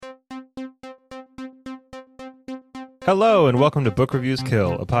Hello, and welcome to Book Reviews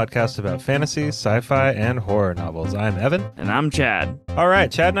Kill, a podcast about fantasy, sci-fi, and horror novels. I'm Evan. And I'm Chad. All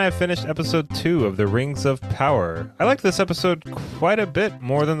right, Chad and I have finished episode 2 of The Rings of Power. I liked this episode quite a bit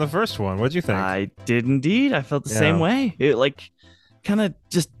more than the first one. What'd you think? I did indeed. I felt the same way. It kind of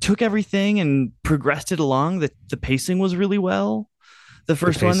just took everything and progressed it along. The pacing was really well. The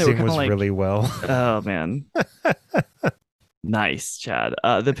first one, they were kind of like really well. Oh man. Nice, Chad.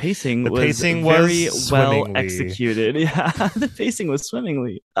 The pacing was very well executed. Yeah, the pacing was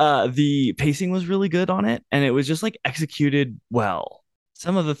swimmingly. The pacing was really good on it, and it was just like executed well.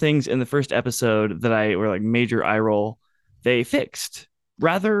 Some of the things in the first episode that I were like major eye roll, they fixed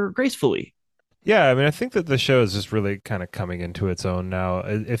rather gracefully. Yeah, I mean, I think that the show is just really kind of coming into its own now.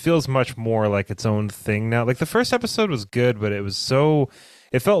 It feels much more like its own thing now. Like the first episode was good, but it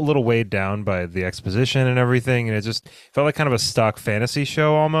felt a little weighed down by the exposition and everything, and it just felt like kind of a stock fantasy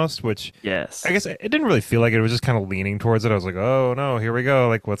show almost, which yes, I guess it didn't really feel like it. It was just kind of leaning towards it. I was like, oh no, here we go.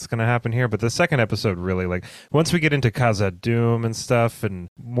 Like, what's going to happen here? But the second episode really, like, once we get into Khazad-dûm and stuff and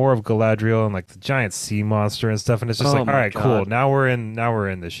more of Galadriel and like the giant sea monster and stuff, and it's just all right, God. cool. Now we're in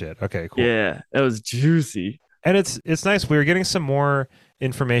the shit. Okay, cool. Yeah, it was juicy. And it's nice. We were getting some more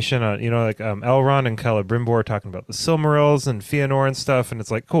information on, Elrond and Celebrimbor talking about the Silmarils and Fëanor and stuff, and it's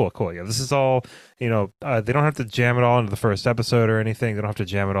like, cool. Yeah, this is all, they don't have to jam it all into the first episode or anything. They don't have to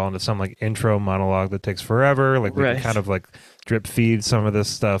jam it all into some like intro monologue that takes forever. Like we can kind of like drip feed some of this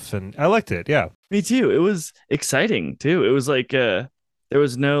stuff, and I liked it. Yeah, me too. It was exciting too. It was like there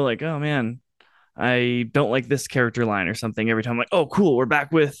was no like, oh man, I don't like this character line or something every time. I'm like, oh, cool. We're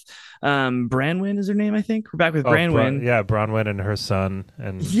back with Branwen is her name, I think. We're back with Branwen. Branwen and her son.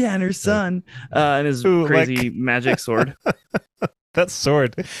 And her son. And his crazy magic sword. That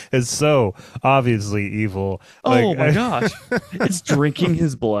sword is so obviously evil. Oh my gosh. It's drinking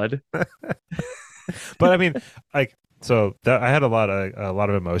his blood. But I mean, like, so I had a lot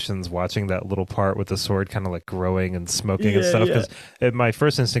of emotions watching that little part with the sword kind of like growing and smoking and stuff, because my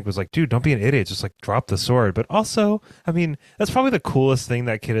first instinct was like, dude, don't be an idiot, just like drop the sword. But also, I mean, that's probably the coolest thing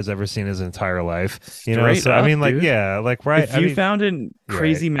that kid has ever seen in his entire life. Straight up, I mean, like, dude. yeah, like, right. If you found a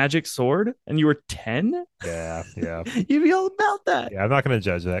crazy magic sword and you were 10, yeah, you'd be all about that. Yeah, I'm not going to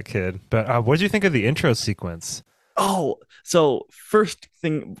judge that kid. But what did you think of the intro sequence? Oh, so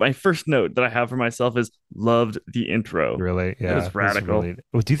my first note that I have for myself is loved the intro. Really? Yeah. It was radical. Do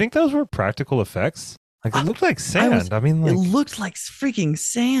you think those were practical effects? Like, it looked like sand. It looked like freaking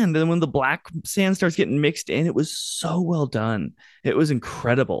sand. And when the black sand starts getting mixed in, it was so well done. It was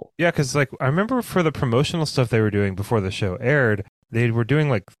incredible. Yeah, because like I remember for the promotional stuff they were doing before the show aired, they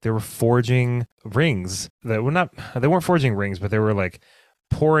were forging rings they weren't forging rings, but they were like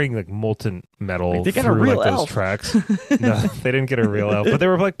pouring like molten metal through like those tracks. No, they didn't get a real elf, but they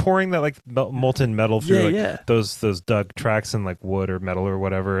were like pouring that like molten metal through those dug tracks in like wood or metal or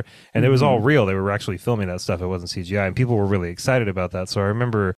whatever, and it was all real. They were actually filming that stuff. It wasn't CGI, and people were really excited about that. So I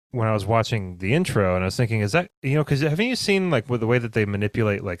remember when I was watching the intro and I was thinking, is that, because haven't you seen like with the way that they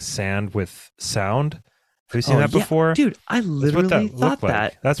manipulate like sand with sound? Have you seen that before? Dude, I literally thought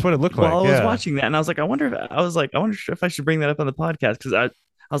that. That's what it looked like. While I was watching that, and I was like, I wonder if I should bring that up on the podcast, because I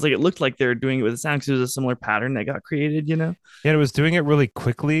was like, it looked like they were doing it with the sound because it was a similar pattern that got created, Yeah, it was doing it really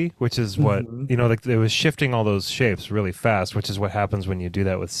quickly, which is what, like it was shifting all those shapes really fast, which is what happens when you do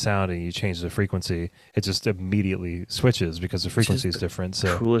that with sound and you change the frequency. It just immediately switches because the frequency is different.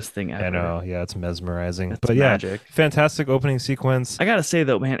 So coolest thing ever. I know, yeah, it's mesmerizing. It's magic. Fantastic opening sequence. I gotta say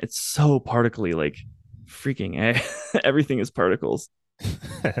though, man, it's so particly, like freaking everything is particles.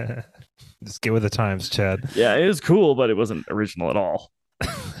 Just get with the times, Chad. Yeah, it was cool, but it wasn't original at all.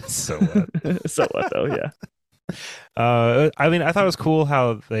 So what? So what though? Yeah. I mean, I thought it was cool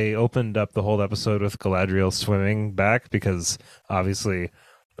how they opened up the whole episode with Galadriel swimming back, because obviously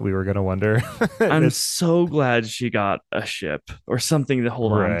we were gonna wonder. I'm so glad she got a ship or something to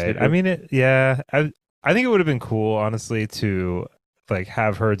hold on to. I mean, I think it would have been cool, honestly, to like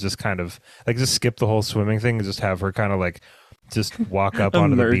have her just kind of like just skip the whole swimming thing and just have her kind of like just walk up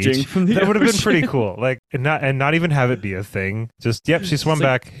onto the beach. That would have been pretty cool. Like, and not even have it be a thing. Just, yep, she swam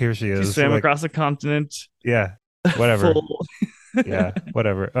back. Here she is. She swam across the continent. Yeah, whatever. Yeah,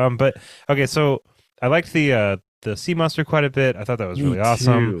 whatever. But okay, so I liked the sea monster quite a bit. I thought that was really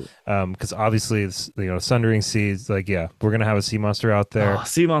awesome. Because obviously, it's, Sundering Seas. Like, yeah, we're gonna have a sea monster out there. Oh,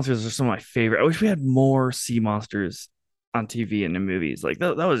 sea monsters are some of my favorite. I wish we had more sea monsters on TV and in movies. Like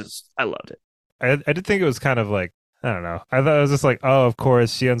that was just, I loved it. I did think it was kind of like I don't know. I thought it was just like, oh, of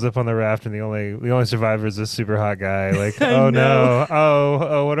course, she ends up on the raft, and the only survivor is this super hot guy. Like, I oh know. no,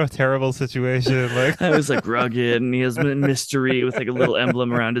 oh, what a terrible situation. Like, I was like rugged, and he has mystery with like a little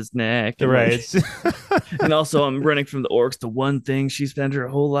emblem around his neck, and right, like, and also I'm running from the orcs to one thing she spent her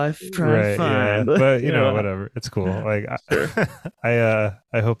whole life trying to right, yeah. find. But You know, whatever. It's cool. Like, sure.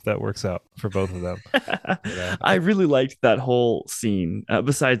 I hope that works out for both of them. You know. I really liked that whole scene.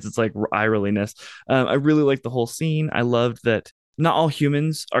 Besides, it's like eye rolliness. I really liked the whole scene. I loved that not all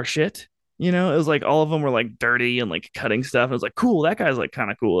humans are shit. You know, it was like all of them were like dirty and like cutting stuff. It was like, cool, that guy's like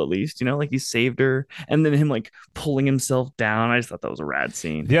kind of cool at least, you know, like he saved her. And then him like pulling himself down. I just thought that was a rad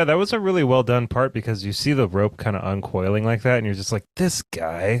scene. Yeah, that was a really well done part because you see the rope kind of uncoiling like that, and you're just like, I this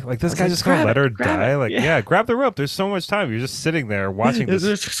was guy like, just gonna let her grab die? it. Like, Yeah. yeah, grab the rope. There's so much time. You're just sitting there watching this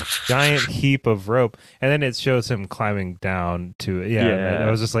giant heap of rope, and then it shows him climbing down to it. Yeah, and I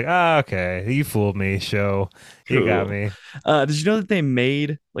Yeah. was just like, okay, you fooled me, show, you got Cool. me. Did you know that they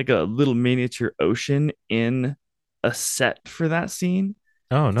made like a little miniature ocean in a set for that scene?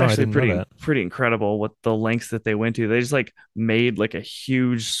 Oh It's no, I actually didn't know that. pretty incredible what the lengths that they went to. They just like made like a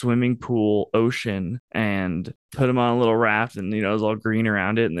huge swimming pool ocean and put him on a little raft, and you know it was all green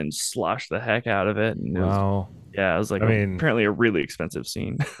around it, and then sloshed the heck out of it, and it was, Wow. yeah, it was like I mean, apparently a really expensive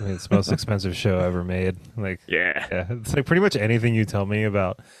scene. it's the most expensive show ever made. Like, Yeah. yeah, it's like pretty much anything you tell me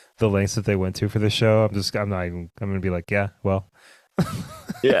about the lengths that they went to for the show. I'm not even. I'm gonna be like, yeah, well.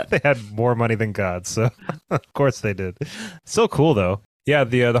 Yeah. They had more money than God, so of course they did. So cool though. Yeah,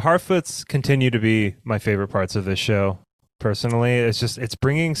 the Harfoots continue to be my favorite parts of this show. Personally, it's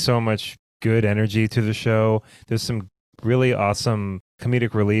bringing so much good energy to the show. There's some really awesome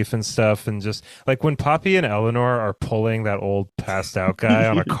comedic relief and stuff, and just like when Poppy and Eleanor are pulling that old passed out guy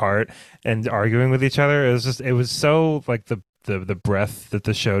on a cart and arguing with each other, it was so like the breath that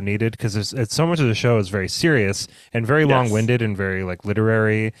the show needed because it's so much of the show is very serious and very Yes. long-winded and very like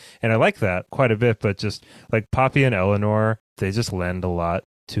literary, and I like that quite a bit, but just like Poppy and Eleanor, they just lend a lot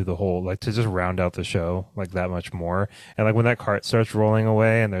to the whole, like to just round out the show like that much more. And like when that cart starts rolling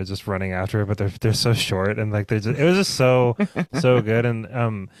away and they're just running after it, but they're so short, and like it was just so good.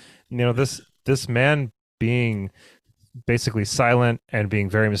 And this man being basically silent and being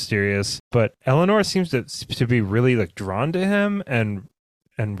very mysterious, but Eleanor seems to be really like drawn to him and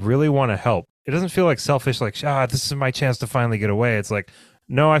really want to help. It doesn't feel like selfish, like, this is my chance to finally get away. It's like,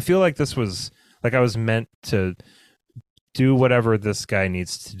 no, I feel like this was like I was meant to do whatever this guy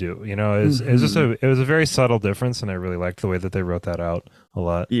needs to do. It was a very subtle difference, and I really liked the way that they wrote that out a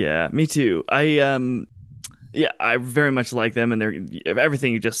lot. Yeah, me too. Yeah, I very much like them, and they're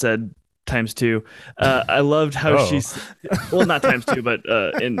everything you just said times two. I loved how Oh, she's, well, not times two, but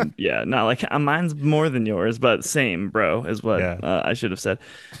in yeah, not like mine's more than yours, but same, bro, is what yeah. I should have said.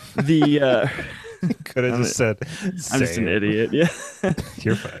 The Could have I'm, just said I'm just an same. idiot. Yeah.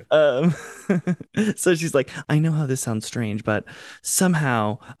 You're fine. Um, so she's like, I know how this sounds strange, but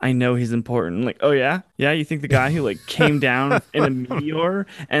somehow I know he's important. I'm like, oh yeah, yeah. You think the guy who like came down in a meteor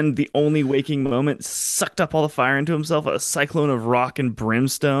and the only waking moment sucked up all the fire into himself, a cyclone of rock and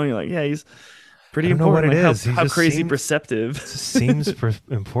brimstone? You're like, yeah, he's I pretty don't know what important. it Like is. He how just crazy seems perceptive. just seems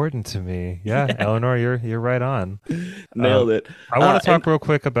important to me. Yeah, Yeah, Eleanor, you're right on. nailed it. I want to And talk real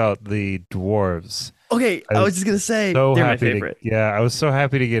quick about the dwarves. okay, I I was was just gonna say so they're my happy to, favorite. yeah, I was so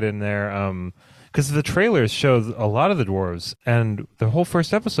happy to get in there. Because the trailers showed a lot of the dwarves, and the whole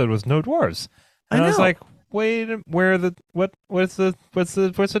first episode was no dwarves, I and I was know. like, wait, where are the what's the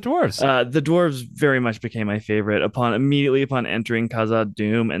dwarves? The dwarves very much became my favorite upon immediately upon entering Khazad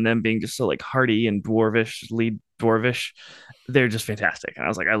Doom and them being just so like hearty and dwarvish, lead dwarvish. They're just fantastic. And I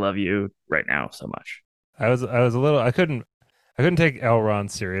was like, I love you right now so much. I was a little, I couldn't take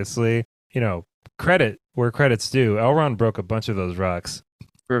Elrond seriously. Credit where credit's due. Elrond broke a bunch of those rocks,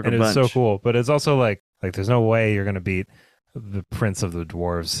 Broke a and it's so bunch. cool. But it's also like there's no way you're gonna beat the Prince of the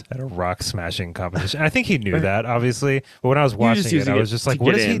Dwarves at a rock smashing competition. I think he knew that, obviously. But when I was You're just watching it, I using it was just to like,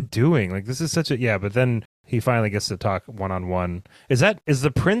 what get is he in. doing? Like, this is such a, yeah. But then he finally gets to talk one on one. Is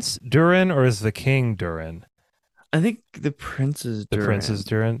the Prince Durin or is the King Durin? I think the Prince is The Prince is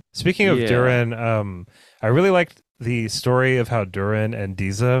Durin. Durin. Speaking of Yeah. Durin, I really liked the story of how Durin and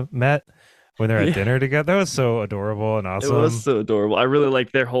Diza met when they're at Yeah. dinner together. That was so adorable and It was awesome. so adorable. I really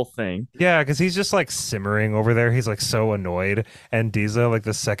like their whole thing. Yeah, because he's just like simmering over there. He's like so annoyed. And Diza, like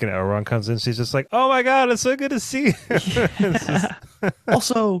the second Elrond comes in, she's just like, "Oh my god, it's so good to see you." It's just, Yeah.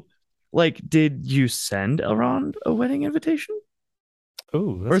 Also, like, did you send Elrond a wedding invitation?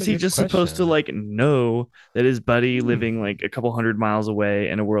 oh, Or that's is a he good just supposed to question. like know that his buddy living Hmm, like a couple hundred miles away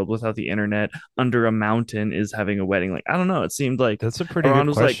in a world without the internet under a mountain is having a wedding? Like, I don't know. It seemed like that's a pretty Elrond good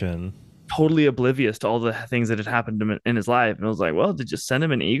was like, question. totally oblivious to all the things that had happened to him in his life. And I was like, well, did you send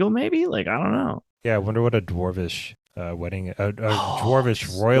him an eagle? Maybe, like, I don't know. Yeah, I wonder what a dwarvish wedding, a Oh, dwarvish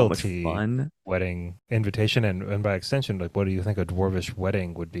so much royalty fun. wedding invitation, and by extension, like, what do you think a dwarvish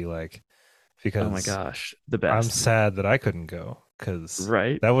wedding would be like? Oh my Because gosh, the I'm best. sad that I couldn't go because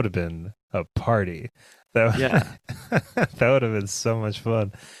Right? that would have been a party. That Yeah. that would have been so much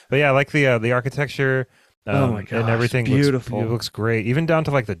fun. But yeah, I like the architecture, Oh my and gosh, everything beautiful. looks great. Even down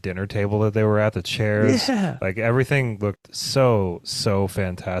to like the dinner table that they were at, the chairs, Yeah. like everything looked so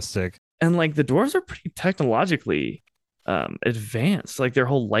fantastic. And like the dwarves are pretty technologically advanced. Like their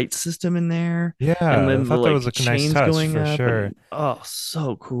whole light system in there, and Yeah, I then the thought that like was a nice chains touch going for up, sure. and oh,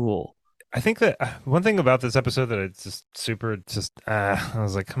 so cool. I think that one thing about this episode that it's just super just I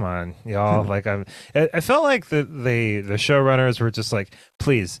was like, come on, y'all. Like I felt like the showrunners were just like,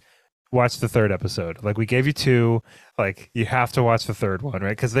 please watch the third episode. Like we gave you two, like you have to watch the third one, right?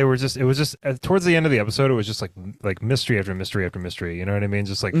 Because they were just it was just towards the end of the episode, it was just like mystery after mystery after mystery. You know what I mean?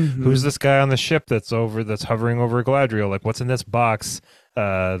 Just like who's Hmm. this guy on the ship that's hovering over Galadriel? Like what's in this box?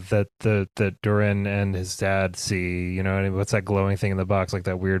 That Durin and his dad see, you know, and what's that glowing thing in the box, like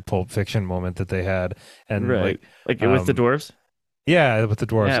that weird Pulp Fiction moment that they had, and Right. like, Like with the um, dwarves. yeah, with the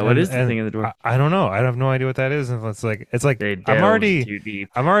dwarves, Yeah. What is the and thing in the dwarf? I don't know, I have no idea what that is, and it's like They delve too deep.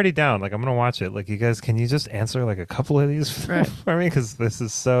 I'm already down, like I'm gonna watch it. Like you guys, can you just answer like a couple of these Right. for me? Because this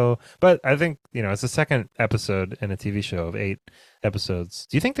is so. But I think it's the second episode in a TV show of 8 episodes.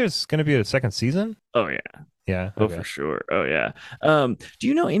 Do you think there's gonna be a second season? Oh yeah. Yeah. Oh, Okay. for sure. Oh yeah. Do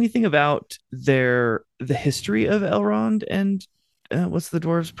you know anything about the history of Elrond and what's the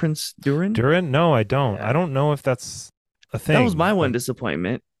dwarves, Prince Durin? Durin? No, I don't. I Yeah. don't know if that's a That was thing. my one Like,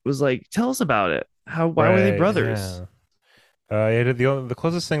 disappointment. Was like, tell us about it. Why were they right? brothers? Yeah. Yeah, the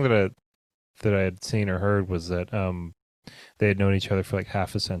closest thing that I had seen or heard was that they had known each other for like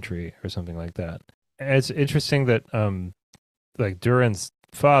half a century or something like that. And it's interesting that like Durin's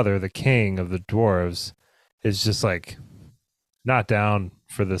father, the king of the dwarves, is just like not down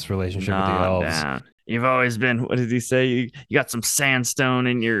for this relationship with the Not elves. down. You've always been. What did he say? You got some sandstone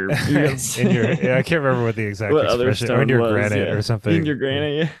in your. You got, In your, yeah, I can't remember what the exact what other expression, or in stone your was? granite Yeah, or in something. your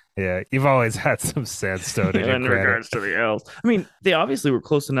granite. Yeah, you've always had some sandstone in Yeah. your In granite. regards to the elves, I mean, they obviously were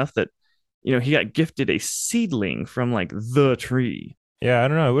close enough that he got gifted a seedling from like the tree. Yeah, I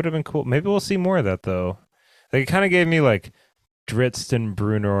don't know. It would have been cool. Maybe we'll see more of that though. Like it kind of gave me like Dritz and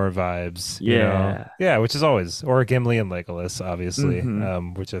Brunnor vibes, you know? Yeah. Yeah, which is always, or Gimli and Legolas, obviously,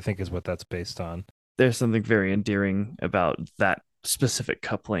 Hmm. which I think is what that's based on. There's something very endearing about that specific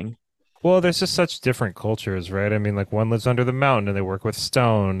coupling. Well, there's just such different cultures, right? I mean, like one lives under the mountain and they work with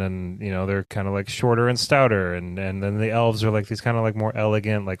stone, and they're kind of like shorter and stouter, and then the elves are like these kind of like more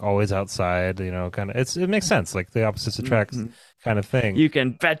elegant, like always outside, kind of. It makes sense, like the opposites attracts Mhm. kind of thing. You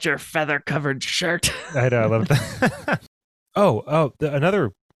can bet your feather covered shirt. I know, I love that.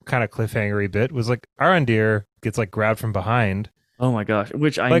 Another kind of cliffhangery bit was like Arondir gets like grabbed from behind, Oh my gosh,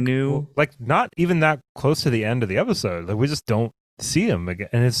 which I like knew. like not even that close to the end of the episode. Like we just don't see him again,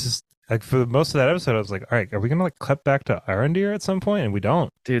 and it's just like for most of that episode, I was like, all right, are we gonna like cut back to Arondir at some point? And we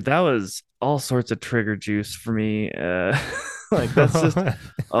don't. Dude, that was all sorts of trigger juice for me. Like that's just,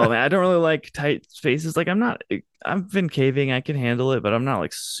 oh man, I don't really like tight spaces. Like I've been caving, I can handle it, but I'm not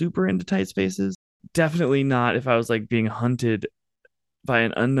like super into tight spaces. Definitely not if I was like being hunted by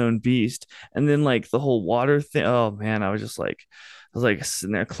an unknown beast. And then like the whole water thing. Oh man, I was like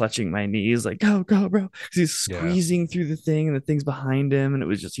sitting there clutching my knees, like, go, bro. Because he's Yeah, squeezing through the thing and the thing's behind him. And it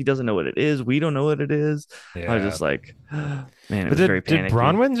was just, he doesn't know what it is. We don't know what it is. I was yeah. just like, man, it But was very did panicky.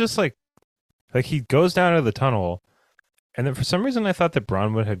 Bronwyn just like he goes down to the tunnel, and then for some reason I thought that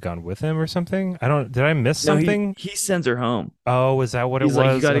Bronwyn had gone with him or something. I don't. Did I miss No, something? he sends her home. Oh, is that what it He's like,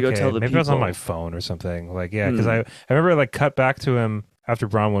 you was? got to go tell Okay, the maybe I was on my people. phone or something. Like, yeah, because I Hmm. I remember like cut back to him after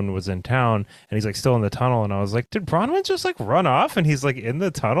Bronwyn was in town, and he's like still in the tunnel, and I was like, did Bronwyn just like run off, and he's like in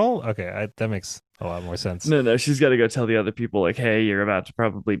the tunnel? Okay, that makes a lot more sense. No, she's got to go tell the other people, like, hey, you're about to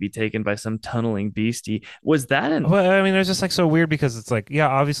probably be taken by some tunneling beastie. Was that an Well, I mean, it was just like so weird because it's like, yeah,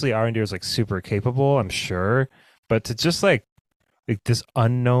 obviously Arondir is like super capable, I'm sure, but to just like this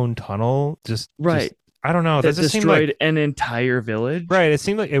unknown tunnel, just right I don't know, that that just seemed like destroyed an entire village? right. It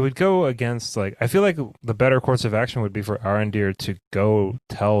seemed like it would go against like I feel like the better course of action would be for Arondir to go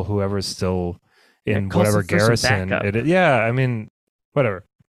tell whoever's still Yeah, in call whatever some for some garrison backup. it. Yeah, I mean, whatever.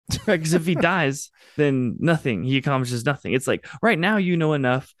 Right, because if he dies, then nothing. He accomplishes nothing. It's like right now you know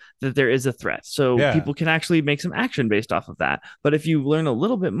enough that there is a threat, so Yeah, people can actually make some action based off of that. But if you learn a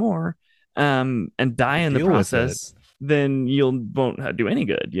little bit more, and die in the deal with it. process, then you won't do any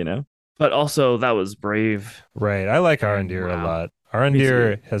good. But also that was brave. Right. I like And Arondir a wow. lot. Me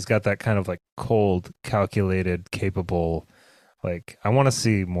too. Arondir has got that kind of like cold, calculated, capable. Like I want to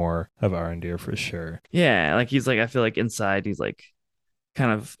see more of Arondir for sure. Yeah, like he's like I feel like inside he's like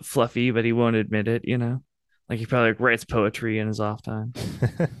kind of fluffy, but he won't admit it, you know? Like he probably like, writes poetry in his off time.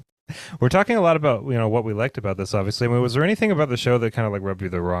 We're talking a lot about what we liked about this. Obviously, I mean, was there anything about the show that kind of like rubbed you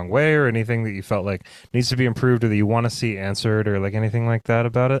the wrong way, or anything that you felt like needs to be improved, or that you want to see answered, or like anything like that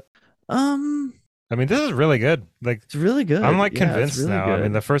about it? Um, I mean, this is really good. Like, it's really I'm good. like Yeah, it's convinced really now. I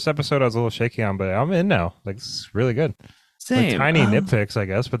mean, the good. first episode I was a little shaky on, but I'm in now. Like, it's really good. Like Same. tiny nitpicks, I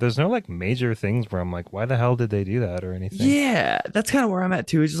guess, but there's no like major things where I'm like, why the hell did they do that or anything? Yeah, that's kind of where I'm at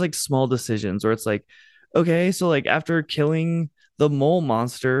too. It's just like small decisions where it's like, okay, so like after killing the mole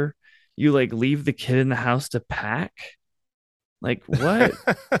monster, you like leave the kid in the house to pack. Like what?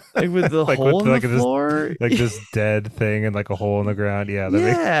 Like with the Like with hole in the like floor? this dead thing and like a hole in the ground. Yeah, that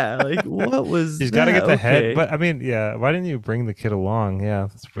makes Yeah, like what was he's got to that? get the head. Okay. But I mean, yeah, why didn't you bring the kid along? Yeah,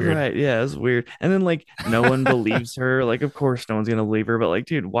 that's weird. Right. Yeah, it's weird. And then like no one believes her. Like, of course no one's gonna believe her, but like,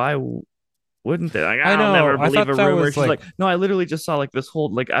 dude, why wouldn't they? Like, I I'll know. never I believe thought a that rumor. was She's like like, no, I literally just saw like this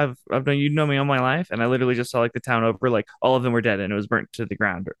whole like I've known you know me all my life, and I literally just saw like the town over, like all of them were dead and it was burnt to the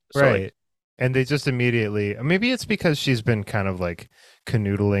ground. So like, right. And they just immediately, maybe it's because she's been kind of like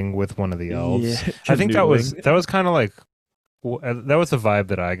canoodling with one of the yeah, elves. I think canoodling. that was kind of like that was the vibe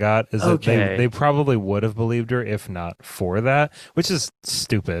that I got, is that they Okay, probably would have believed her if not for that, which is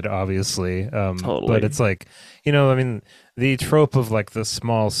stupid, obviously. But totally. it's like, I mean, the trope of like the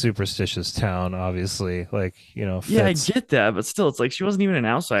small superstitious town, obviously, like, Yeah, I fits. get that, but still, it's like she wasn't even an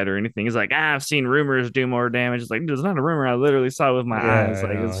outsider or anything. It's like, I've seen rumors do more damage. It's like, it's not a rumor. I literally saw it with my Yeah, eyes. I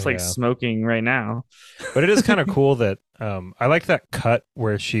Like, know. it's like Yeah. smoking right now. But it is kind of cool that I like that cut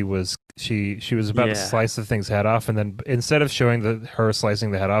where she was about to Yeah, slice the thing's head off, and then instead of showing her slicing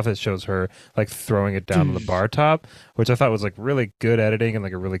the head off, it shows her like throwing it down on the bar top, which I thought was like really good editing and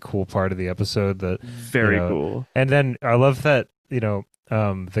like a really cool part of the episode. That you very know, cool. and then I love that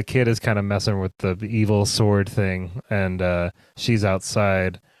the kid is kind of messing with the evil sword thing, and she's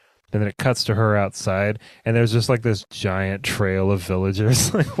outside. And then it cuts to her outside, and there's just like this giant trail of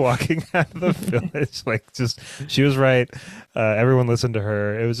villagers like walking out of the village. Like, just she was right. Everyone listened to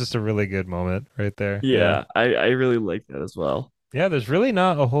her. It was just a really good moment right there. Yeah, Yeah, I really like that as well. yeah. There's really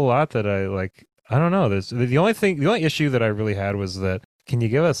not a whole lot that I like. I don't know. There's the only issue that I really had was that, can you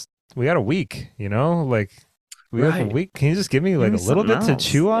give us? We got a week. Like we have a Right. week. Can you just give me Give like me a little something bit to else.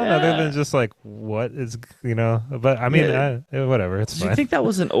 chew on, other than Yeah. just like what is? But I mean, Yeah. whatever. It's Did you fine. think that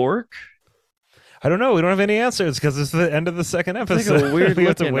was an orc? I don't know. We don't have any answers because it's the end of the second It's like a episode. weird We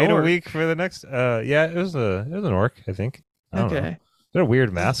have to looking wait a orc. week for the next. Yeah, it was an orc, I think. I don't know. Okay. They're a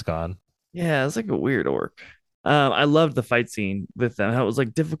weird mask on. Yeah, it's like a weird orc. I loved the fight scene with them. How it was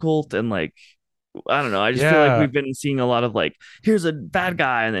like difficult and like I don't know. I just feel like Yeah, we've been seeing a lot of like, here's a bad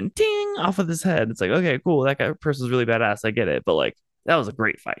guy and then ting off of his head. It's like, okay, cool. That guy person's really badass. I get it. But like that was a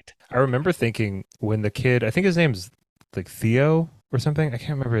great fight. I remember thinking when the kid, I think his name's like Theo or something. I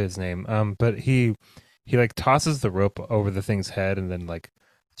can't remember his name. But he like tosses the rope over the thing's head and then like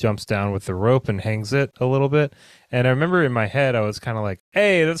jumps down with the rope and hangs it a little bit. And I remember in my head I was kind of like,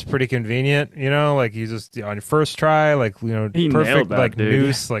 "Hey, that's pretty convenient, like you just on your first try, like He nailed perfect that, like dude. Yeah.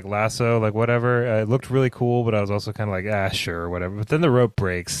 noose, like lasso, like whatever." It looked really cool, but I was also kind of like, "Ah, sure, whatever." But then the rope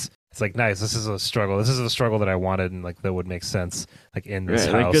breaks. It's like, nice. This is a struggle. This is a struggle that I wanted, and like that would make sense like in this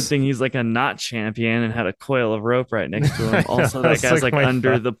Right. Like good house. thing he's like a not champion and had a coil of rope right next to him. No, Also, that that's guy's like like my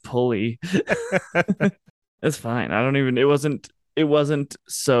under thought. the pulley. It's fine. I don't even it wasn't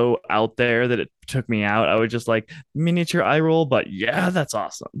so out there that it took me out. I was just like miniature eye roll, but yeah, that's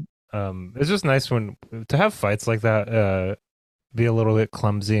awesome. It's just nice when to have fights like that. Be a little bit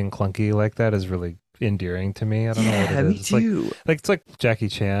clumsy and clunky like that is really endearing to me. I don't know what it Yeah, is. me It's like too. it's like Jackie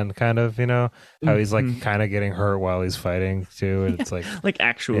Chan kind of, how he's like Mhm. kind of getting hurt while he's fighting too, and Yeah, it's like, like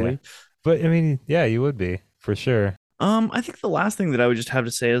yeah. actually. But I mean, yeah, you would be for sure. I think the last thing that I would just have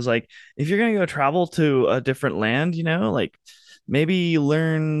to say is like if you're gonna go travel to a different land, like maybe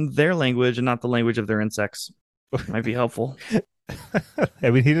learn their language and not the language of their insects. Might be helpful. I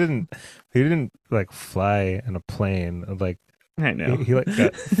mean, he didn't like fly in a plane. Like I know. he like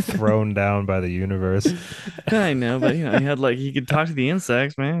got thrown down by the universe. I know, but he could talk to the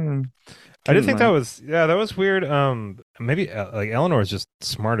insects, man. I did Couldn't think that like was, yeah, that was weird. Maybe like Eleanor is just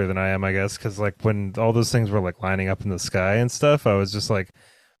smarter than I am, I guess, because like when all those things were like lining up in the sky and stuff, I was just like,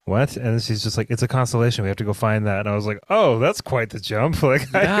 what? And then she's just like, it's a constellation. We have to go find that. And I was like, oh, that's quite the jump. Like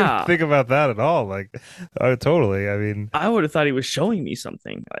I didn't yeah. think about that at all. Like, totally. I mean, I would have thought he was showing me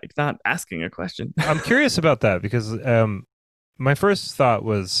something, like not asking a question. I'm curious about that because my first thought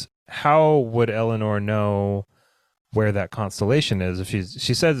was, how would Eleanor know where that constellation is. If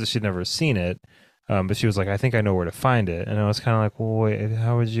she says that she'd never seen it, but she was like, I think I know where to find it. And I was kind of like, well, wait,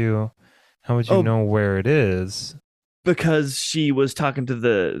 how would you Oh, know where it is? because she was talking to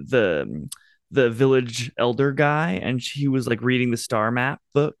the village elder guy, and she was like reading the star map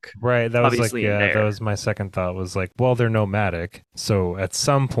book. Right. That was like, Obviously, in yeah, that there. was my second thought was like, well, they're nomadic. So at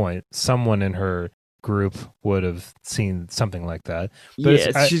some point, someone in her group would have seen something like that. But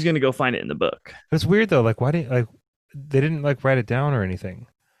Yeah, she's gonna go find it in the book. it's weird though. Like, why didn't like they didn't like write it down or anything?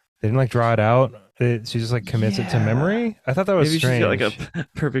 They didn't like draw it out. She just like commits it to Yeah, memory. I thought that was maybe she's got like a strange.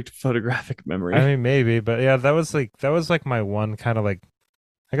 perfect photographic I memory. mean, maybe, but yeah, that was like my one kind of like.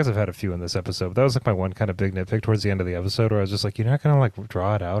 I guess I've had a few in this episode. But that was like my one kind of big nitpick towards the end of the episode, where I was just like, you're not gonna like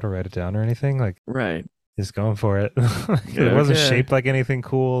draw it out or write it down or anything. Like, Right. just going for it. Like, Yeah, it wasn't okay. shaped like anything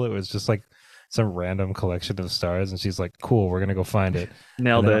cool. It was just like some random collection of stars, and she's like, "Cool, we're gonna go find it." And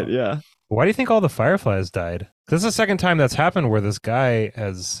Nailed then, it. Yeah. why do you think all the fireflies died? This is the second time that's happened where this guy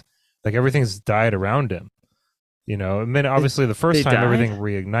has like everything's died around him. I mean, They obviously, the first they time everything died?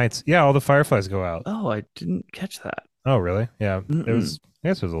 reignites. Yeah, all the fireflies go out. Oh, I didn't catch that. Oh, really? Yeah, it Mm-mm. was. I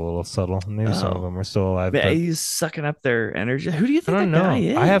guess it was a little subtle. Maybe some of Oh, them were still alive, man, but he's sucking up their energy. Who do you I think don't that guy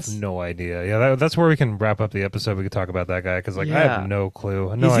know. I have is? no idea. Yeah, that's where we can wrap up the episode. We could talk about that guy because, like, I have Yeah, no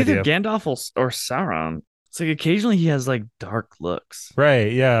clue, no he's either idea. Gandalf or Sauron. It's like occasionally he has like dark looks.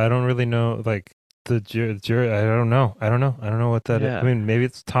 Right? Yeah, I don't really know. Like I don't know. I don't know what that. I Yeah. mean, maybe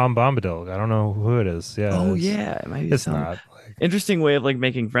it's Tom Bombadil. I don't know who it is. Yeah, Oh it's yeah, it might be it's some not like interesting way of like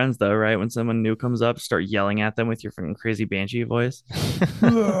making friends though, right? When someone new comes up, start yelling at them with your fucking crazy banshee voice.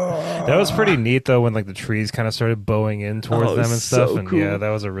 that was pretty neat though when like the trees kind of started bowing in towards Oh, them and stuff. so And yeah, cool. that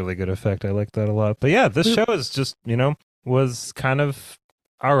was a really good effect. I like that a lot. But yeah, this But show is just was kind of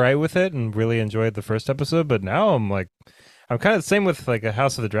all right with it and really enjoyed the first episode. But now I'm kind of the same with like a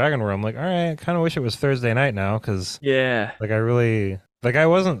House of the Dragon where I'm like, all right, I kind of wish it was Thursday night now because yeah, like I really like I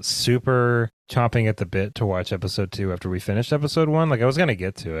wasn't super chomping at the bit to watch episode 2 after we finished episode 1. Like I was gonna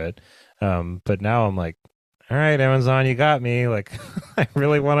get to it, but now I'm like, all right, Amazon, you got me. Like I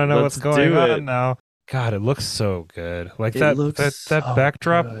really want to know what's let's going do on it. now. God, it looks so good. Like It that looks that so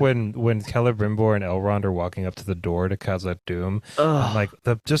backdrop good. when Celebrimbor and Elrond are walking up to the door to Khazad Dûm, and Oh, like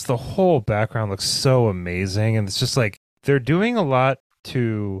the whole background looks so amazing, and it's just like they're doing a lot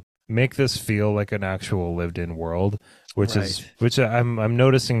to make this feel like an actual lived-in world, right. which I'm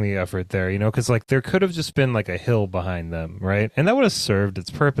noticing the effort there, because like there could have just been like a hill behind them, right? And that would have served its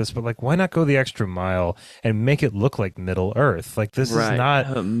purpose, but like why not go the extra mile and make it look like Middle Earth? Like this is Right. not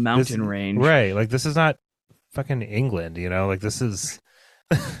Have a this mountain range. right, like this is not fucking England, like this is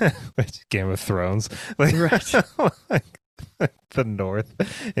Game of Thrones. Like, Right. like the North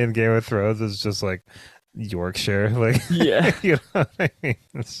in Game of Thrones is just like Yorkshire, like Yeah. what I mean?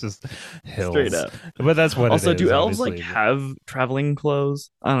 It's just Straight hills, up. but that's what it Also, do is, elves like obviously. But have traveling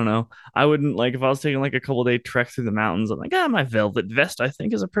clothes? I don't know. I wouldn't like if I was taking like a couple day trek through the mountains. I'm like, my velvet vest I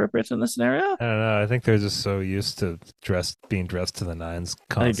think is appropriate in this scenario. I don't know. I think they're just so used to being dressed to the nines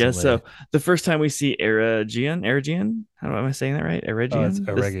I guess constantly. so. The first time we see Eregion, how am I saying that right? Oh, it's Eregion,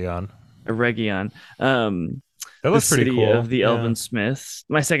 this Eregion. Eregion, um, That the looks pretty city of cool. the Yeah. Elven Smiths.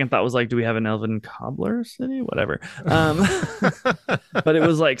 My second thought was like, do we have an Elven cobbler city? Whatever. Um, but it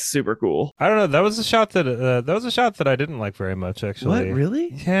was like super cool. I don't know. That was a shot that I didn't like very much, What actually. really?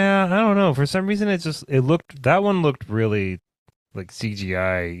 Yeah, I don't know. For some reason, it looked that one looked really like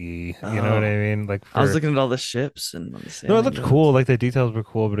CGI. You know what I Oh, mean? Like I was for looking at all the ships and the no, it sailing looked cool. boats. Like the details were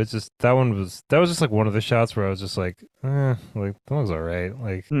cool, but it's just that was just like one of the shots where I was just like that was all right.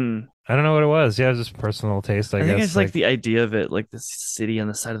 Like Hmm. I don't know what it was. Yeah, it was just personal taste, I I think I guess. just like Like the idea of it, like this city on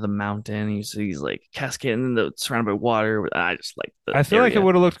the side of the mountain. You see these like cascade, and then surrounded by water. I just like the I feel like it area.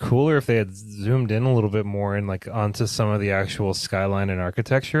 would have looked cooler if they had zoomed in a little bit more and like onto some of the actual skyline and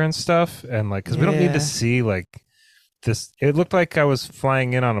architecture and stuff, and like because we don't need to Yeah. see like this. It looked like I was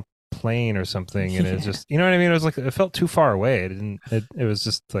flying in on a plane or something, and it Yeah. just it was like it felt too far away. It didn't. It was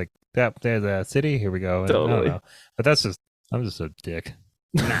just like there's that city. Here we go, and I don't Totally. know. But that's just I'm just a dick.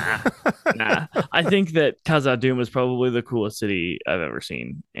 Nah. Nah. I think that Khazad-dûm is probably the coolest city I've ever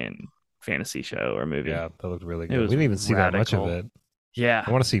seen in fantasy show or movie. Yeah, that looked really It good. We was didn't even see that much of radical. it. Yeah.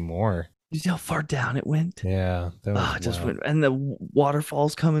 I want to see more. You see how far down it went? Yeah, that Oh, was it just wild. went, and the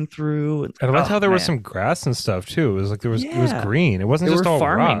waterfalls coming through. And, And I liked oh how there was man, some grass and stuff too. It was like it was yeah, green. It wasn't they were just all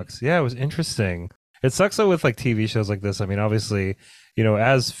farming. rocks. Yeah, it was interesting. It sucks though with like TV shows like this. I mean, obviously,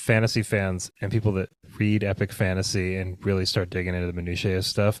 as fantasy fans and people that read epic fantasy and really start digging into the minutiae of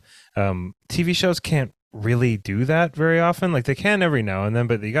stuff, TV shows can't really do that very often. Like they can every now and then,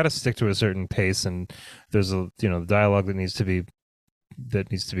 but you got to stick to a certain pace. And there's the dialogue that needs to be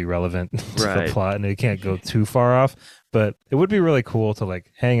that needs to be relevant to Right. the plot, and it can't go too far off. But it would be really cool to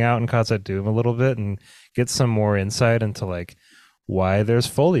like hang out in Khazad Dûm a little bit and get some more insight into like why there's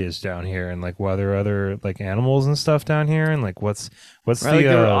foliage down here, and like why there are other like animals and stuff down here, and like what's Right, the like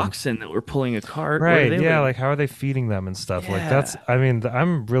there were oxen that were pulling a cart. Where do right, they yeah, live? like how are they feeding them and stuff. Like Yeah. that's, I mean,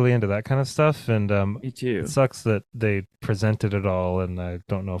 I'm really into that kind of stuff, and Me too. it sucks that they presented it all, and I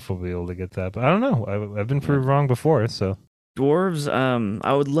don't know if we'll be able to get that, but I don't know. I've been proved wrong before, so Dwarves,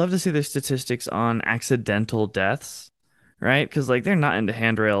 I would love to see their statistics on accidental deaths, right? Because like they're not into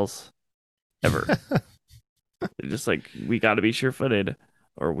handrails ever. They're just like, we got to be sure-footed,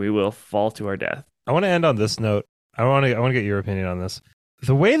 or we will fall to our death. I want to end on this note. I want to get your opinion on this.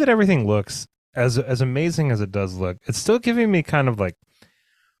 The way that everything looks, as amazing as it does look, it's still giving me kind of like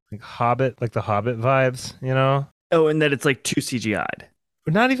Hobbit, like the Hobbit vibes, you know? Oh, and that it's like too CGI'd.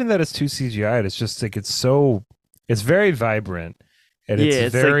 But not even that it's too CGI'd. It's just like it's very vibrant, and Yeah,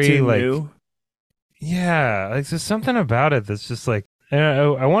 it's it's very too like new. yeah, like there's something about it that's just like. And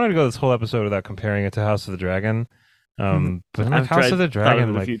I wanted to go this whole episode without comparing it to House of the Dragon, but like I've House of the thought Dragon, of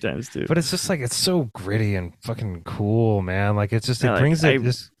it a like, few times too. but it's just like it's so gritty and fucking cool, man. Like it's just Yeah, it like, brings it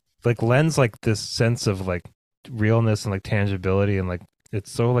just like lends like this sense of like realness and like tangibility, and like it's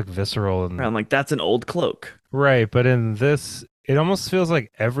so like visceral and I'm like, that's an old cloak. right. But in this, it almost feels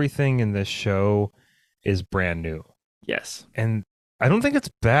like everything in this show is brand new, Yes. and I don't think it's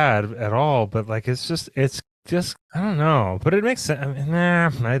bad at all. But like it's just I don't know. But it makes sense. I mean, nah,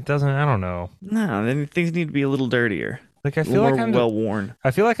 it doesn't. I don't know. No, then things need to be a little dirtier, Like I a feel little like more I'm well worn.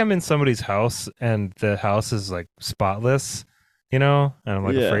 I feel like I'm in somebody's house and the house is like spotless, you know, and I'm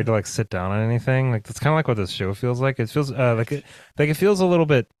like Yeah. afraid to like sit down on anything. Like that's kind of like what this show feels like. It feels like it feels a little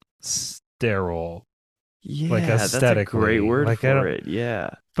bit sterile, Yeah, like that's a aesthetically. great word Like, I for don't- it. Yeah.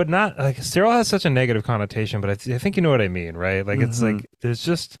 but not like sterile has such a negative connotation. But I think you know what I mean, right? Like it's Mhm. like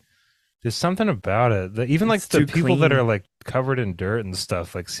there's something about it that even like It's the too people that clean. are like covered in dirt and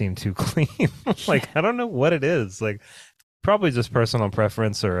stuff like seem too clean. Like I don't know what it is. Like probably just personal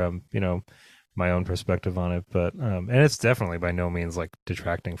preference or you know, my own perspective on it, but and it's definitely by no means like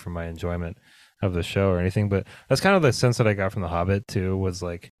detracting from my enjoyment of the show or anything, but that's kind of the sense that I got from The Hobbit too, was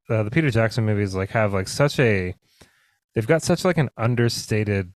like the Peter Jackson movies like have like they've got such like an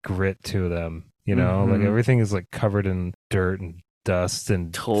understated grit to them, you know, like Mhm. everything is like covered in dirt and dust, and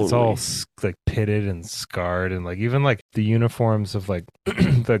it's all Totally. like pitted and scarred, and like even like the uniforms of like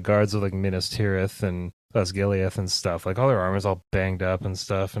the guards of like Minas Tirith and Osgiliath and stuff, like all their armor's all banged up and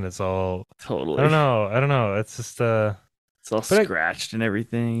stuff, and it's all Totally. I don't know, it's just It's all but I- scratched and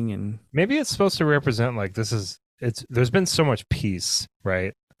everything, and maybe it's supposed to represent like there's been so much peace,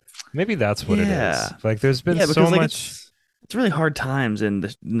 right? Maybe that's what it Yeah. is. Like there's been because so like much it's really hard times in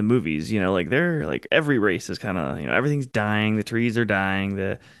the movies. You know, like they're like every race is kind of, everything's dying. The trees are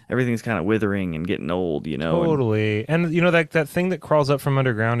dying. Everything's kind of withering and getting old. You know, and totally. And you know that thing that crawls up from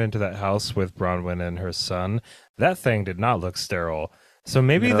underground into that house with Bronwyn and her son, that thing did not look sterile. So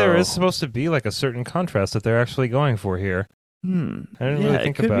maybe there is No. supposed to be like a certain contrast that they're actually going for here. I didn't yeah, really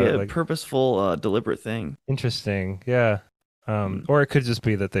think it could about be it. a Like purposeful, deliberate thing. interesting. Yeah. Or it could just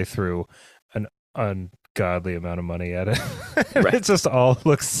be that they threw an ungodly amount of money at it. Right. It just all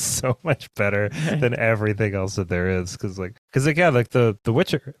looks so much better than everything else that there is. Cause like yeah, like the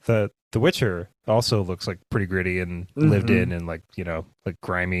Witcher also looks like pretty gritty and lived Mhm. in and like, you know, like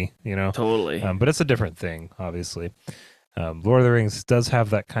grimy, you know, Totally. but it's a different thing, obviously. Lord of the Rings does have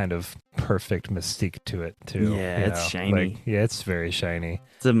that kind of perfect mystique to it too. Yeah, you it's know? shiny. Like, yeah, it's very shiny.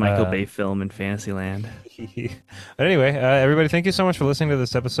 It's a Michael Bay film in Fantasyland. But anyway, everybody, thank you so much for listening to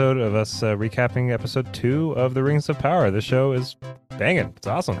this episode of us recapping episode 2 of The Rings of Power. This show is banging. It's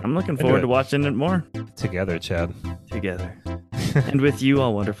awesome. I'm looking Into forward it. to watching it more Together, Chad. together. And with you,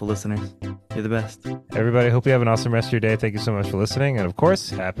 all wonderful listeners. You're the best. Everybody, hope you have an awesome rest of your day. Thank you so much for listening. And of course,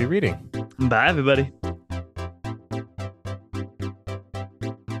 happy reading. Bye, everybody.